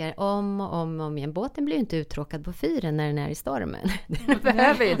blinkar om och om igen. Båten blir ju inte uttråkad på fyren när den är i stormen. Den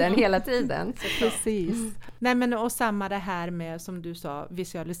behöver ju den hela tiden. Precis. Nej, men och samma det här med, som du sa,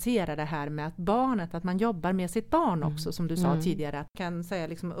 visualisera det här med att barnet, att man jobbar med sitt barn också, som du sa tidigare, att kan säga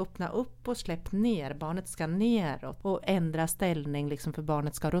liksom öppna upp och släpp ner, barnet ska neråt, och ändra ställning liksom, för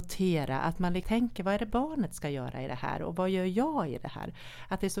barnet ska rotera, att man tänker, vad är det barnet ska göra i det här, och vad gör jag i det här?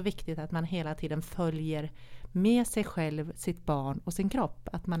 Att det är så viktigt att man hela tiden följer med sig själv, sitt barn och sin kropp,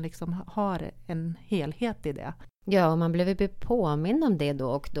 att man liksom har en helhet i det. Ja, och man behöver bli påmind om det då,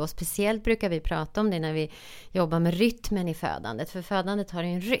 och då speciellt brukar vi prata om det när vi jobbar med rytmen i födandet. För födandet har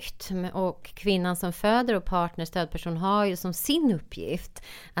en rytm, och kvinnan som föder och partner, stödperson, har ju som sin uppgift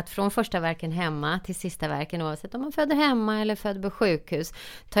att från första verken hemma till sista verken, oavsett om man föder hemma eller föder på sjukhus,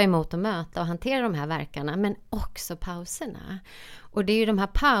 ta emot och möta och hantera de här verkarna, men också pauserna. Och det är ju de här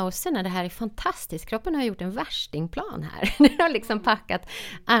pauserna, det här är fantastiskt. Kroppen har gjort en värstingplan här. Den har liksom packat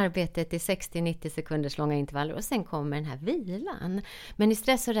arbetet i 60-90 sekunders långa intervaller, och sen kommer den här vilan. Men i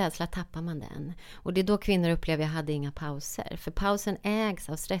stress och rädsla tappar man den. Och det är då kvinnor upplever att jag hade inga pauser. För pausen ägs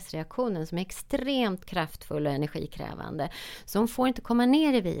av stressreaktionen som är extremt kraftfull och energikrävande. Så hon får inte komma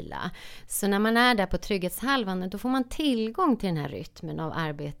ner i vila. Så när man är där på trygghetshalvan, då får man tillgång till den här rytmen av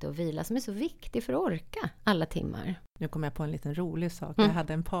arbete och vila som är så viktig för att orka alla timmar. Nu kommer jag på en liten rolig sak. Jag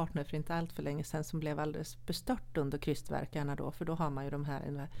hade en partner för inte allt för länge sedan som blev alldeles bestört under krystverkarna då. För då har man ju de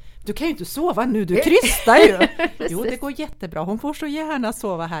här, du kan ju inte sova nu, du krystar ju! Jo, det går jättebra. Hon får så gärna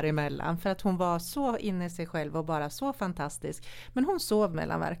sova här emellan. För att hon var så inne i sig själv och bara så fantastisk. Men hon sov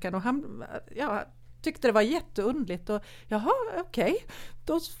mellan verkan och han tyckte det var jätteundligt. Och jaha, okej.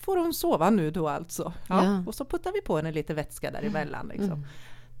 Då får hon sova nu då alltså. Ja. Och så puttar vi på henne lite vätska däremellan liksom.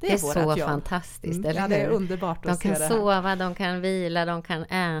 Det är så fantastiskt, eller ja, det är underbart att se det här. De kan sova, de kan vila, de kan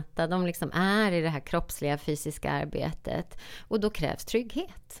äta. De liksom är i det här kroppsliga, fysiska arbetet. Och då krävs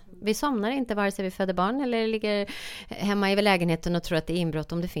trygghet. Vi somnar inte vare sig vi föder barn eller ligger hemma i lägenheten och tror att det är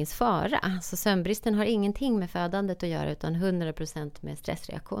inbrott om det finns fara. Så sömnbristen har ingenting med födandet att göra, utan 100% med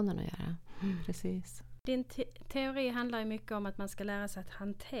stressreaktionen att göra. Precis. Din teori handlar ju mycket om att man ska lära sig att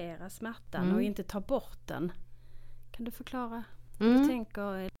hantera smärtan och inte ta bort den. Kan du förklara?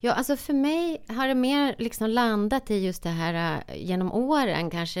 Ja, alltså för mig har det mer liksom landat i just det här genom åren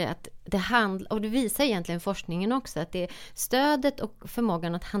kanske, att det handlar, och det visar egentligen forskningen också, att det är stödet och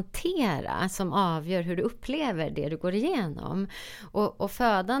förmågan att hantera som avgör hur du upplever det du går igenom. Och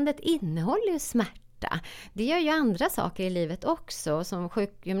födandet innehåller ju smärta. Det gör ju andra saker i livet också. Som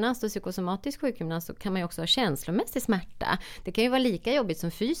sjukgymnast och psykosomatisk sjukgymnast så kan man ju också ha känslomässig smärta. Det kan ju vara lika jobbigt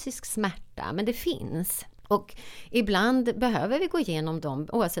som fysisk smärta, men det finns. Och ibland behöver vi gå igenom dem,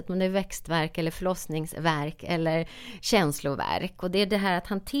 oavsett om det är växtverk eller förlossningsverk eller känsloverk. Och det är det här att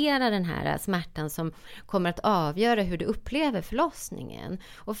hantera den här smärtan som kommer att avgöra hur du upplever förlossningen.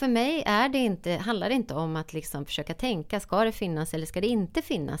 Och för mig handlar det inte om att liksom försöka tänka, ska det finnas eller ska det inte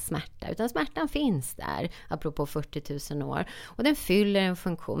finnas smärta? Utan smärtan finns där, apropå 40 000 år. Och den fyller en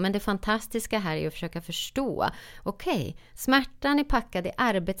funktion. Men det fantastiska här är att försöka förstå, okej, smärtan är packad i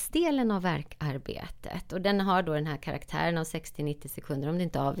arbetsdelen av verkarbetet. Och den har då den här karaktären av 60-90 sekunder om det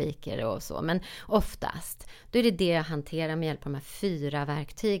inte avviker och så. Men oftast, då är det jag hanterar med hjälp av de här 4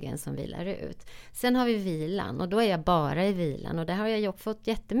 verktygen som vilar ut. Sen har vi vilan, och då är jag bara i vilan. Och där har jag fått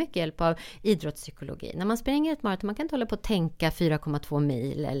jättemycket hjälp av idrottspsykologi. När man springer ett maraton, man kan inte hålla på att tänka 4,2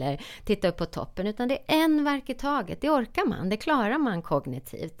 mil eller titta upp på toppen. Utan det är en verk i taget. Det orkar man, det klarar man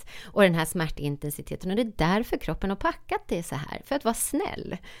kognitivt. Och den här smärtintensiteten. Och det är därför kroppen har packat det så här. För att vara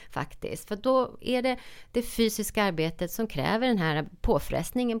snäll faktiskt. För då är det fysiska arbetet som kräver den här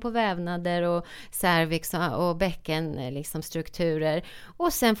påfrestningen på vävnader och cervix och bäcken liksom strukturer.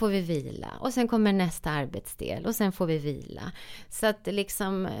 Och sen får vi vila. Och sen kommer nästa arbetsdel. Och sen får vi vila. Så att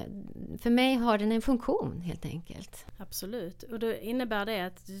liksom, för mig har den en funktion helt enkelt. Absolut. Och då innebär det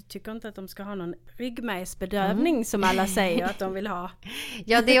att du tycker inte att de ska ha någon ryggmärgsbedövning som alla säger att de vill ha?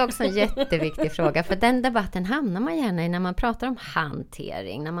 Ja, det är också en jätteviktig fråga. För den debatten hamnar man gärna i när man pratar om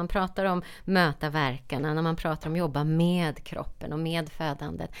hantering. När man pratar om möta verkarna. När man pratar om jobba med kroppen och med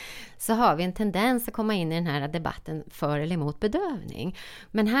födandet. Så har vi en tendens att komma in i den här debatten för eller emot bedövning.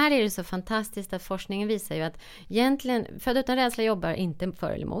 Men här är det så fantastiskt att forskningen visar ju att egentligen Född utan rädsla jobbar inte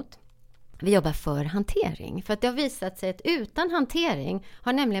för eller emot. Vi jobbar för hantering. För att det har visat sig att utan hantering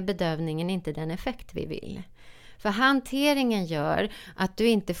har nämligen bedövningen inte den effekt vi vill. För hanteringen gör att du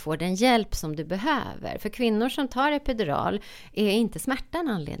inte får den hjälp som du behöver. För kvinnor som tar epidural är inte smärtan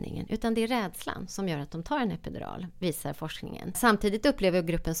anledningen, utan det är rädslan som gör att de tar en epidural, visar forskningen. Samtidigt upplever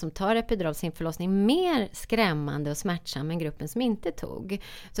gruppen som tar epidural sin förlossning mer skrämmande och smärtsam än gruppen som inte tog.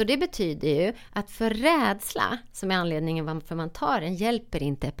 Så det betyder ju att för rädsla, som är anledningen varför man tar den, hjälper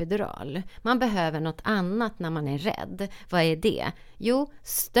inte epidural. Man behöver något annat när man är rädd. Vad är det? Jo,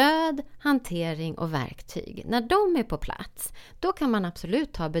 stöd, hantering och verktyg. När de är på plats, då kan man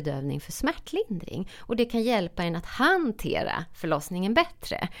absolut ta bedövning för smärtlindring. Och det kan hjälpa en att hantera förlossningen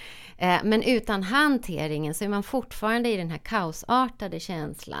bättre. Men utan hanteringen så är man fortfarande i den här kaosartade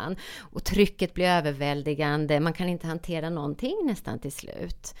känslan. Och trycket blir överväldigande. Man kan inte hantera någonting nästan till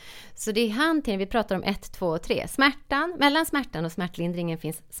slut. Så det är hantering, vi pratar om 1, 2 och 3. Mellan smärtan och smärtlindringen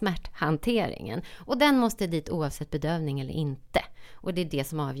finns smärthanteringen. Och den måste dit oavsett bedövning eller inte. Och det är det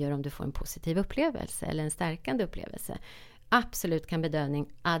som avgör om du får en positiv upplevelse eller en stärkande upplevelse. Absolut kan bedövning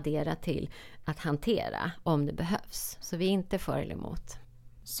addera till att hantera om det behövs. Så vi är inte för eller emot.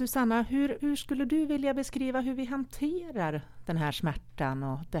 Susanna, hur skulle du vilja beskriva hur vi hanterar den här smärtan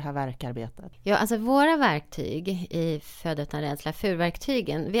och det här verkarbetet? Ja, alltså våra verktyg i Föd utan rädsla,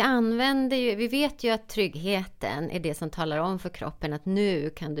 FUR-verktygen, vi vet ju att tryggheten är det som talar om för kroppen att nu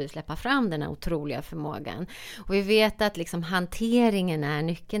kan du släppa fram den här otroliga förmågan. Och vi vet att liksom hanteringen är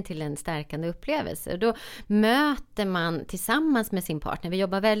nyckeln till en stärkande upplevelse. Och då möter man tillsammans med sin partner, vi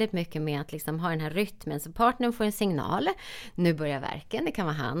jobbar väldigt mycket med att liksom ha den här rytmen, så partnern får en signal, nu börjar verken, det kan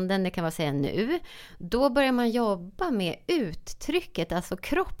vara handen, det kan vara säga nu. Då börjar man jobba med uttrycket, alltså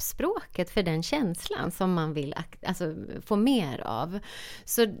kroppsspråket för den känslan som man vill få mer av.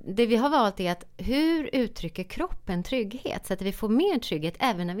 Så det vi har valt är att hur uttrycker kroppen trygghet så att vi får mer trygghet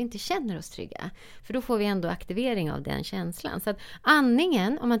även när vi inte känner oss trygga. För då får vi ändå aktivering av den känslan. Så att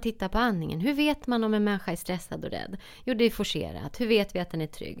andningen, om man tittar på andningen, hur vet man om en människa är stressad och rädd? Jo, det är forcerat. Hur vet vi att den är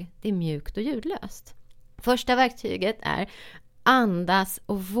trygg? Det är mjukt och ljudlöst. Första verktyget är andas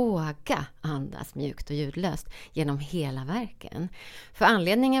och våga andas mjukt och ljudlöst genom hela verken. För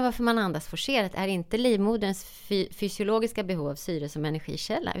anledningen varför man andas forcerat är inte livmoderns fysiologiska behov av syre som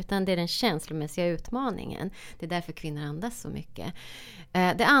energikälla, utan det är den känslomässiga utmaningen. Det är därför kvinnor andas så mycket.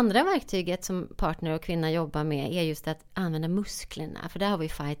 Det andra verktyget som partner och kvinna jobbar med är just att använda musklerna. För där har vi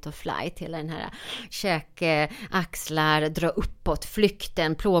fight or flight, hela den här käke, axlar, dra uppåt,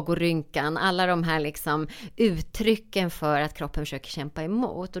 flykten, plågorynkan, alla de här liksom uttrycken för att kroppen försöker kämpa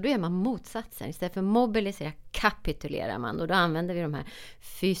emot. Och då är man motsatsen. Istället för mobilisera kapitulerar man. Och då använder vi de här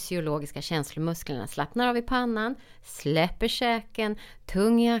fysiologiska känslomusklerna. Slappnar av i pannan, släpper käken,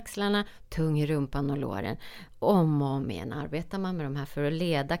 tung i axlarna, tung i rumpan och låren. Om och om igen arbetar man med de här för att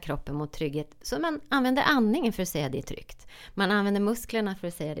leda kroppen mot trygghet. Så man använder andningen för att säga det är tryggt. Man använder musklerna för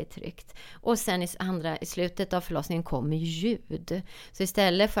att säga det är tryggt. Och sen i slutet av förlossningen kommer ljud. Så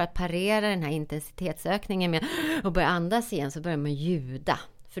istället för att parera den här intensitetsökningen med att börja andas igen så börjar man ljuda.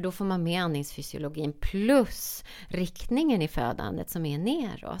 För då får man med andningsfysiologin plus riktningen i födandet som är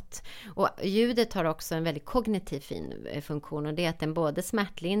neråt. Och ljudet har också en väldigt kognitiv fin funktion, och det är att den både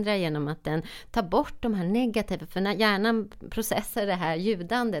smärtlindrar genom att den tar bort de här negativa, för när hjärnan processar det här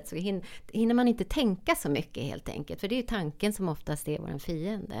ljudandet så hinner man inte tänka så mycket helt enkelt. För det är ju tanken som oftast är vår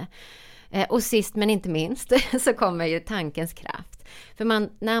fiende. Och sist men inte minst så kommer ju tankens kraft. För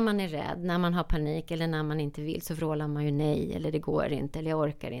när man är rädd, när man har panik eller när man inte vill så vrålar man ju nej eller det går inte eller jag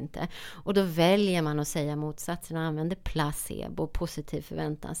orkar inte. Och då väljer man att säga motsatsen och använder placebo, positiv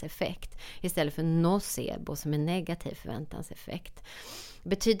förväntanseffekt, istället för nocebo som är negativ förväntanseffekt. Det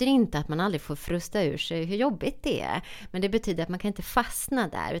betyder inte att man aldrig får frusta ur sig hur jobbigt det är. Men det betyder att man kan inte fastna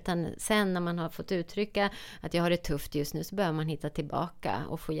där. Utan sen när man har fått uttrycka att jag har det tufft just nu så bör man hitta tillbaka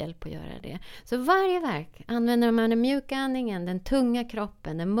och få hjälp att göra det. Så varje verk använder man den mjuka andningen, den tunga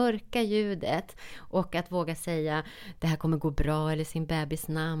kroppen, det mörka ljudet. Och att våga säga det här kommer gå bra eller sin bebis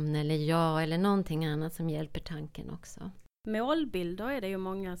namn eller ja eller någonting annat som hjälper tanken också. Målbilder är det ju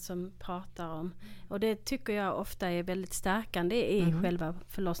många som pratar om. Och det tycker jag ofta är väldigt stärkande i själva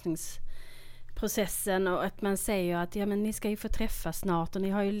förlossningsprocessen. Och att man säger att ja, men ni ska ju få träffas snart och ni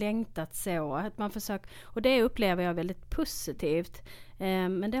har ju längtat så. Att man försöker, och det upplever jag väldigt positivt.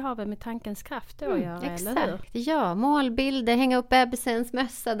 Men det har väl med tankens kraft att göra, exakt. eller hur? Ja, målbilder, hänga upp bebisens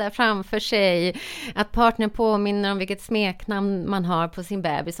mössa där framför sig. Att partnern påminner om vilket smeknamn man har på sin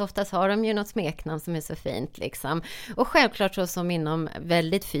bebis. Oftast har de ju något smeknamn som är så fint liksom. Och självklart så som inom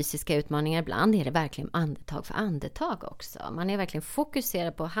väldigt fysiska utmaningar ibland är det verkligen andetag för andetag också. Man är verkligen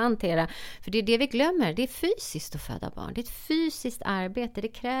fokuserad på att hantera, för det är det vi glömmer. Det är fysiskt att föda barn. Det är ett fysiskt arbete. Det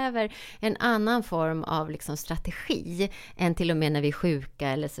kräver en annan form av liksom strategi än till och med när vi är sjuka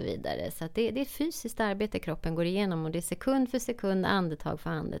eller så vidare. Så att det är ett fysiskt arbete kroppen går igenom, och det är sekund för sekund, andetag för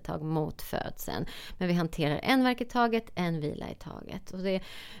andetag mot födseln. Men vi hanterar en verk i taget, en vila i taget. Och det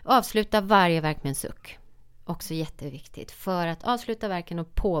avslutar varje verk med en suck. också jätteviktigt för att avsluta värken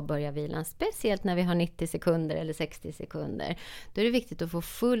och påbörja vilan. Speciellt när vi har 90 sekunder eller 60 sekunder. Då är det viktigt att få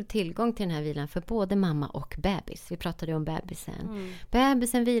full tillgång till den här vilan för både mamma och bebis. Vi pratade om bebisen.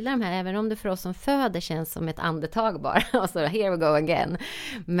 Bebisen vilar de här, även om det för oss som föder känns som ett andetag bara. Och så here we go again.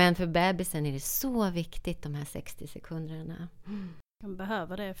 Men för bebisen är det så viktigt de här 60 sekunderna. De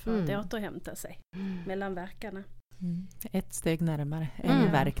behöver det för att återhämta sig mellan verkarna. Ett steg närmare,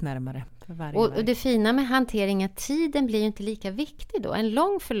 en verk närmare för varje verk. Och det fina med hanteringen, tiden blir ju inte lika viktig då. En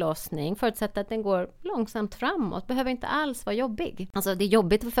lång förlossning, förutsatt att den går långsamt framåt, behöver inte alls vara jobbig. Alltså det är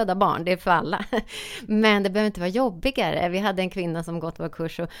jobbigt att föda barn, det är för alla. Men det behöver inte vara jobbigare. Vi hade en kvinna som gått vår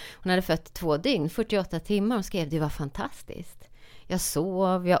kurs och hon hade fött 2 dygn, 48 timmar och skrev det var fantastiskt. Jag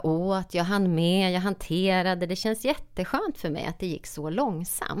sov, jag åt, jag hann med, jag hanterade. Det känns jätteskönt för mig att det gick så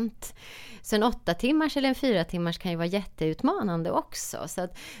långsamt. Så en 8 timmars eller en 4 timmars kan ju vara jätteutmanande också. Så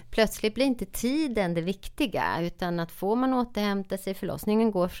att plötsligt blir inte tiden det viktiga. Utan att får man återhämta sig,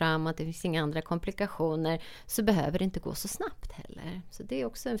 förlossningen går fram och det finns inga andra komplikationer. Så behöver det inte gå så snabbt heller. Så det är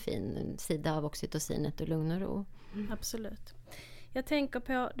också en fin sida av oxytocinet och lugn och ro. Absolut. Jag tänker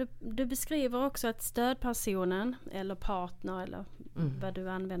på, du beskriver också att stödpersonen eller partner eller vad du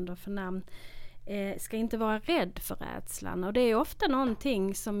använder för namn ska inte vara rädd för rädslan. Och det är ofta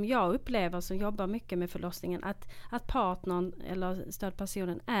någonting som jag upplever som jobbar mycket med förlossningen, att partnern eller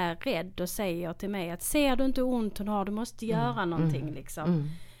stödpersonen är rädd och säger till mig att ser du inte ont hon har, du måste göra någonting liksom.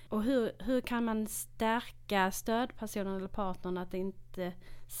 Och hur kan man stärka stödpersonen eller partnern att inte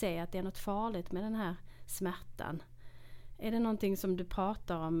se att det är något farligt med den här smärtan? Är det någonting som du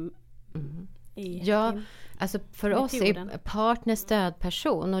pratar om i alltså för oss är partner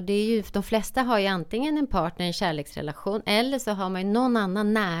stödperson och det är ju, de flesta har ju antingen en partner i en kärleksrelation eller så har man ju någon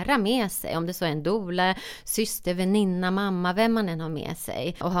annan nära med sig, om det så är en doula, syster, väninna, mamma, vem man än har med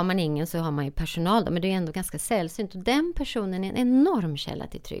sig. Och har man ingen så har man ju personal då, men det är ändå ganska sällsynt och den personen är en enorm källa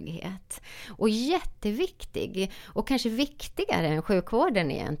till trygghet och jätteviktig och kanske viktigare än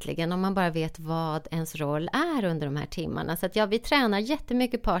sjukvården egentligen, om man bara vet vad ens roll är under de här timmarna. Så att vi tränar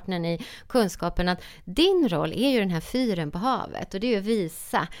jättemycket partnern i kunskapen att din roll är ju den här fyren på havet och det är ju att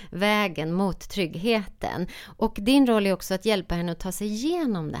visa vägen mot tryggheten. Och din roll är också att hjälpa henne att ta sig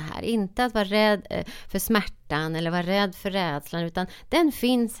igenom det här. Inte att vara rädd för smärtan eller vara rädd för rädslan, utan den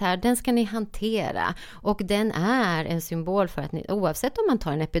finns här, den ska ni hantera. Och den är en symbol för att ni, oavsett om man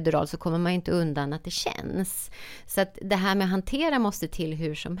tar en epidural så kommer man inte undan att det känns. Så att det här med att hantera måste till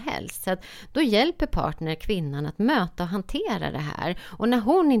hur som helst. Så att då hjälper partner kvinnan att möta och hantera det här. Och när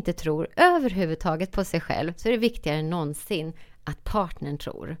hon inte tror överhuvudtaget på sig själv så är det viktigare än någonsin att partnern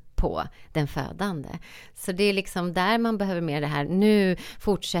tror på den födande. Så det är liksom där man behöver mer det här. Nu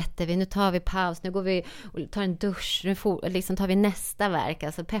fortsätter vi, nu tar vi paus, nu går vi och tar en dusch, nu liksom tar vi nästa verk.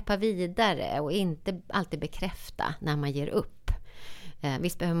 Alltså peppa vidare och inte alltid bekräfta när man ger upp.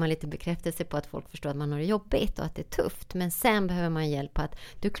 Visst behöver man lite bekräftelse på att folk förstår att man har det jobbigt och att det är tufft. Men sen behöver man hjälp på att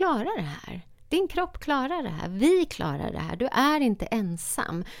du klarar det här. Din kropp klarar det här. Vi klarar det här. Du är inte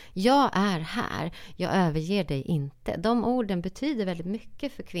ensam. Jag är här. Jag överger dig inte. De orden betyder väldigt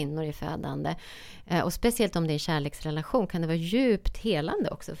mycket för kvinnor i födande. Och speciellt om det är en kärleksrelation kan det vara djupt helande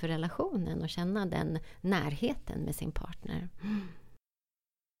också för relationen och känna den närheten med sin partner.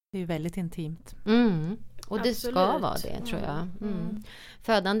 Det är väldigt intimt. Och det ska vara det, tror jag.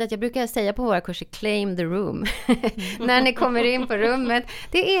 Födandet, jag brukar säga på våra kurser, claim the room. När ni kommer in på rummet,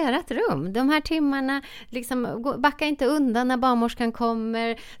 det är ert rum. De här timmarna, liksom, backa inte undan när barnmorskan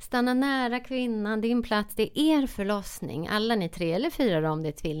kommer. Stanna nära kvinnan, din plats, det är er förlossning. Alla ni 3 eller 4 om det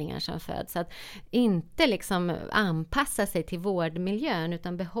är tvillingar som föds. Så att inte liksom anpassa sig till vårdmiljön,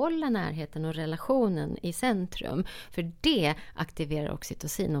 utan behålla närheten och relationen i centrum. För det aktiverar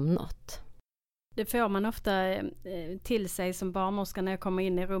oxytocin om något. Det får man ofta till sig som barnmorska när jag kommer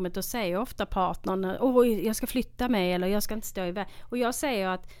in i rummet och säger ofta partnern, jag ska flytta mig eller jag ska inte stå i väg. Och jag säger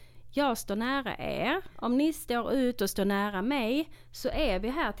att jag står nära er. Om ni står ut och står nära mig så är vi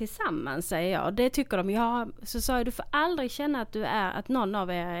här tillsammans, säger jag. Det tycker de. Så sa jag, du får aldrig känna att någon av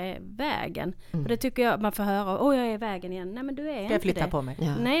er är vägen. Och det tycker jag man får höra. jag är i vägen igen. Nej, men du är inte det. Jag flyttar på mig.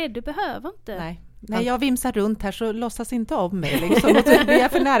 Ja. Nej, du behöver inte. Nej, jag vimsar runt här så låtsas inte om mig. Liksom. Och så blir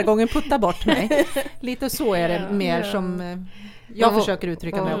jag för närgången putta bort mig. Lite så är det mer som Jag försöker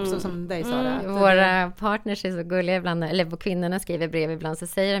uttrycka mig också som dig, Sara. Våra partners är så gulliga ibland, eller kvinnorna skriver brev ibland, så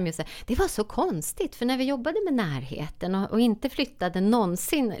säger de ju så här, det var så konstigt, för när vi jobbade med närheten och inte flyttade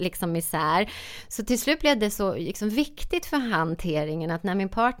någonsin liksom isär, så till slut blev det så liksom viktigt för hanteringen att när min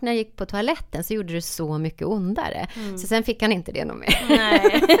partner gick på toaletten så gjorde det så mycket ondare. Så sen fick han inte det något mer.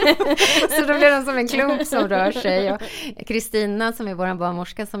 Nej. Så då blev det som en klump som rör sig. Och Kristina som är vår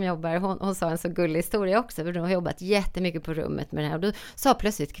barnmorska som jobbar, hon sa en så gullig historia också, för hon har jobbat jättemycket på rummet med det här. Och då sa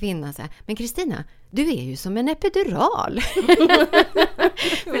plötsligt kvinnan så här, men Kristina, du är ju som en epidural.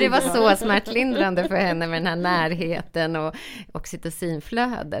 För det var så smärtlindrande för henne med den här närheten och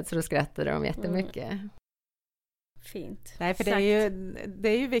oxytocinflödet, så då skrattade de jättemycket. Fint. Nej, för det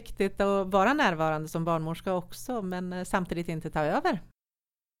är ju viktigt att vara närvarande som barnmorska också, men samtidigt inte ta över.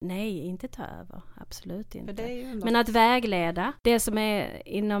 Nej, inte ta över. Absolut inte. För det är ju men att vägleda, det som är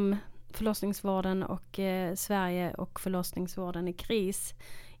inom förlossningsvården och Sverige och förlossningsvården i kris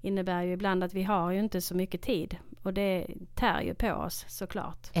innebär ju ibland att vi har ju inte så mycket tid. Och det tär ju på oss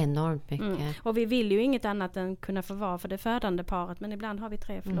såklart. Enormt mycket. Och vi vill ju inget annat än kunna få vara för det födande paret. Men ibland har vi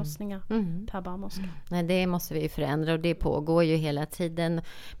 3 förlossningar per barnmorska. Nej, det måste vi ju förändra och det pågår ju hela tiden.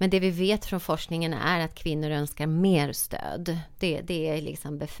 Men det vi vet från forskningen är att kvinnor önskar mer stöd. Det är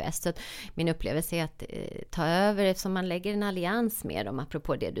liksom befäst. Så att min upplevelse är att ta över, eftersom man lägger en allians med dem,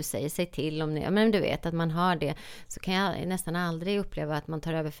 apropå det du säger, sig till om det. Men du vet att man har det, så kan jag nästan aldrig uppleva att man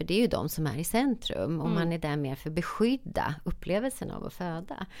tar över, för det är ju de som är i centrum. Och man är där mer för beskydda upplevelsen av att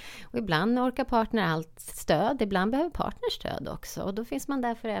föda. Och ibland orkar partner allt stöd, ibland behöver partner stöd också. Och då finns man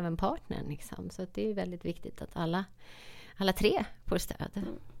där för även partnern. Liksom. Så att det är väldigt viktigt att alla 3 får stöd.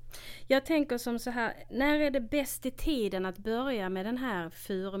 Jag tänker som så här, när är det bäst i tiden att börja med den här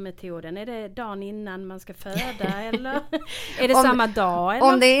FUR-metoden? Är det dagen innan man ska föda eller är det samma dag?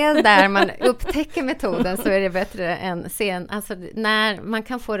 Eller? Om det är där man upptäcker metoden så är det bättre än sen. Alltså när man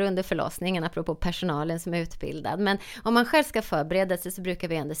kan få det under förlossningen, apropå personalen som är utbildad. Men om man själv ska förbereda sig så brukar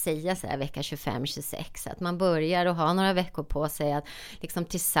vi ändå säga så här vecka 25-26. Att man börjar och har några veckor på sig att liksom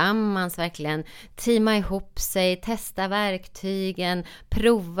tillsammans verkligen teama ihop sig, testa verktygen,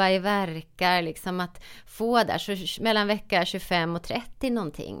 prova i verkar, liksom att få där så mellan vecka 25 och 30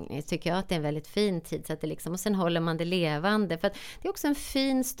 någonting, tycker jag att det är en väldigt fin tid, så att det liksom, och sen håller man det levande, för att det är också en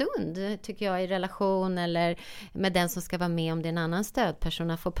fin stund tycker jag i relation eller med den som ska vara med, om det är en annan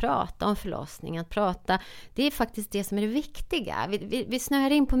stödperson, att få prata om förlossning, att prata, det är faktiskt det som är det viktiga. Vi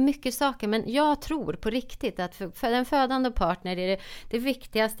snöar in på mycket saker, men jag tror på riktigt att för den födande partner är det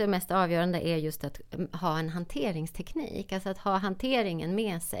viktigaste och mest avgörande är just att ha en hanteringsteknik, alltså att ha hanteringen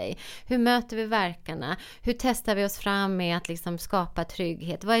med sig. Hur möter vi verkarna? Hur testar vi oss fram med att liksom skapa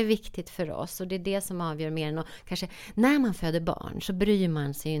trygghet? Vad är viktigt för oss? Och det är det som avgör mer än, och kanske när man föder barn så bryr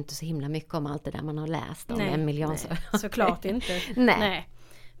man sig ju inte så himla mycket om allt det där man har läst om en miljon. Nej, såklart inte. Nej.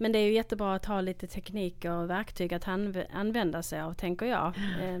 Men det är ju jättebra att ha lite teknik och verktyg att använda sig av, tänker jag.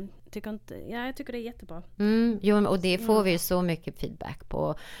 Jag tycker det är jättebra. Jo, och det får vi ju så mycket feedback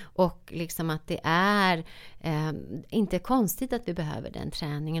på. Och liksom att det är inte konstigt att vi behöver den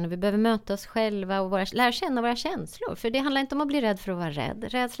träningen. Och vi behöver möta oss själva och lära känna våra känslor. För det handlar inte om att bli rädd för att vara rädd.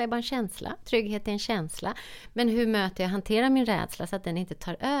 Rädsla är bara en känsla. Trygghet är en känsla. Men hur möter jag, hanterar min rädsla så att den inte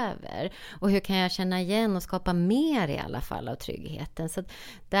tar över? Och hur kan jag känna igen och skapa mer i alla fall av tryggheten? Så att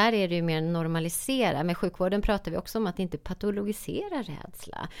där är det ju mer normalisera. Med sjukvården pratar vi också om att inte patologisera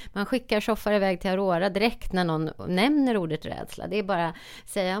rädsla. Man skickar choffar iväg till Aurora direkt när någon nämner ordet rädsla. Det är bara att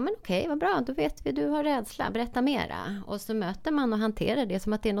säga, men okej, vad bra, då vet vi, du har rädsla, berätta mera. Och så möter man och hanterar det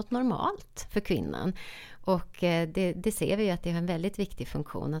som att det är något normalt för kvinnan. Och det ser vi ju att det har en väldigt viktig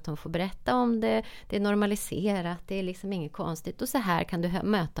funktion, att hon får berätta om det, det är normaliserat, det är liksom inget konstigt. Och så här kan du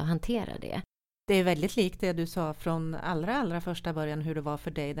möta och hantera det. Det är väldigt likt det du sa från allra första början, hur det var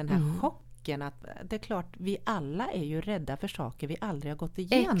för dig, den här chocken. Att det är klart, vi alla är ju rädda för saker vi aldrig har gått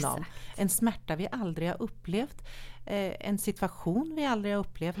igenom. Exakt. En smärta vi aldrig har upplevt. En situation vi aldrig har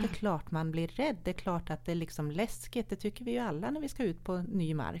upplevt. Det är klart man blir rädd. Det är klart att det är liksom läskigt. Det tycker vi ju alla när vi ska ut på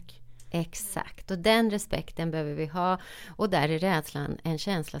ny mark. Exakt, och den respekten behöver vi ha, och där är rädslan en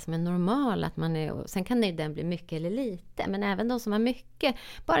känsla som är normal, att man är, sen kan den bli mycket eller lite, men även de som har mycket,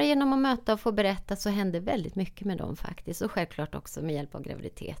 bara genom att möta och få berätta så händer väldigt mycket med dem faktiskt, och självklart också med hjälp av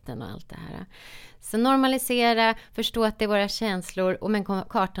graviditeten och allt det här. Så normalisera, förstå att det är våra känslor, och med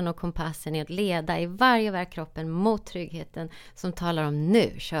kartan och kompassen är att leda i varje verkkroppen mot tryggheten som talar om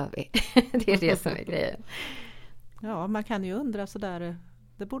nu kör vi. Det är det som är grejen. Ja, man kan ju undra sådär.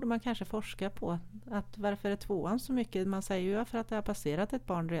 Det borde man kanske forska på. Att varför är 2:an så mycket? Man säger ju för att det har passerat ett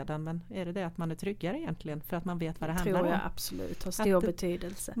barn redan, men är det att man är tryggare egentligen för att man vet vad det handlar om? Tror jag absolut har stor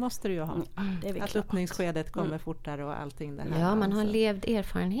betydelse. Måste det ju ha. Det är att öppningsskedet kommer fortare och allting det här. Ja, man har en levd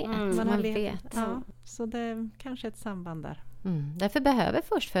erfarenhet. Man vet. Ja, så det är kanske ett samband där. Därför behöver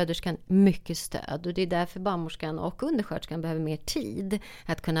förstföderskan mycket stöd, och det är därför barnmorskan och undersköterskan behöver mer tid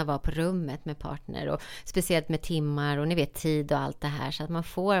att kunna vara på rummet med partner, och speciellt med timmar och ni vet tid och allt det här, så att man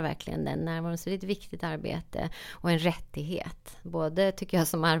får verkligen den närvaron. Så det är ett viktigt arbete och en rättighet, både tycker jag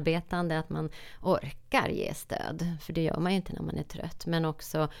som arbetande att man orkar ge stöd, för det gör man ju inte när man är trött, men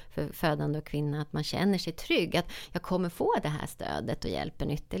också för födande och kvinna att man känner sig trygg att jag kommer få det här stödet och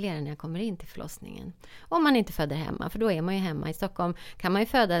hjälpen ytterligare när jag kommer in till förlossningen. Om man inte föder hemma, för då är man ju hemma. I Stockholm kan man ju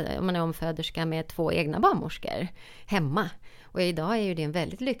föda, om man är omföderska, med 2 egna barnmorskor hemma. Och idag är ju det en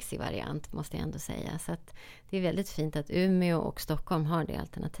väldigt lyxig variant, måste jag ändå säga. Så att det är väldigt fint att Umeå och Stockholm har det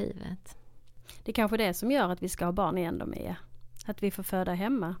alternativet. Det är kanske det som gör att vi ska ha barn igen då, Mia. Att vi får föda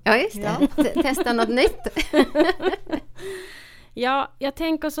hemma. Ja, just det. Ja. Testa något nytt. Ja, jag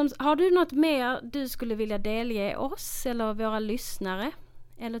tänker har du något mer du skulle vilja delge oss eller våra lyssnare?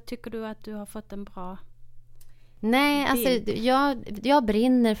 Eller tycker du att du har fått en bra... Nej, alltså jag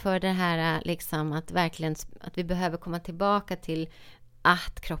brinner för det här liksom att verkligen att vi behöver komma tillbaka till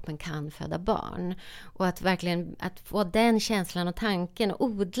att kroppen kan föda barn, och att verkligen att få den känslan och tanken och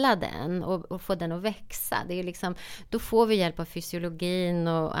odla den och få den att växa. Det är liksom, då får vi hjälp av fysiologin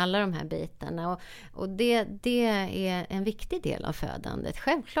och alla de här bitarna, och det är en viktig del av födandet.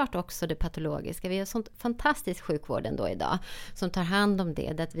 Självklart också det patologiska. Vi har sånt fantastisk sjukvård ändå idag som tar hand om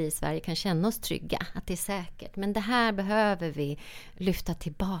det, att vi i Sverige kan känna oss trygga, att det är säkert. Men det här behöver vi lyfta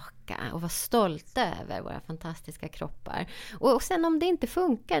tillbaka och vara stolta över våra fantastiska kroppar. Och sen om det inte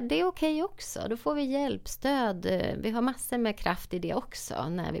funkar, det är okej också. Då får vi hjälp, stöd. Vi har massor med kraft i det också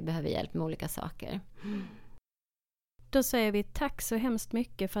när vi behöver hjälp med olika saker. Då säger vi tack så hemskt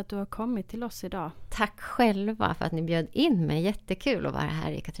mycket för att du har kommit till oss idag. Tack själva för att ni bjöd in mig. Jättekul att vara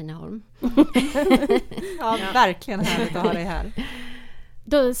här i Katrineholm. Ja, verkligen härligt att ha dig här.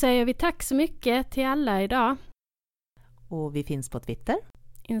 Då säger vi tack så mycket till alla idag. Och vi finns på Twitter,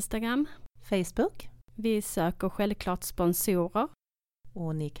 Instagram, Facebook. Vi söker självklart sponsorer.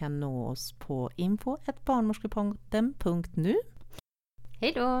 Och ni kan nå oss på info@barnmorskepodden.nu.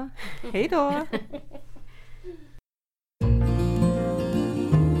 Hej då! Hej då!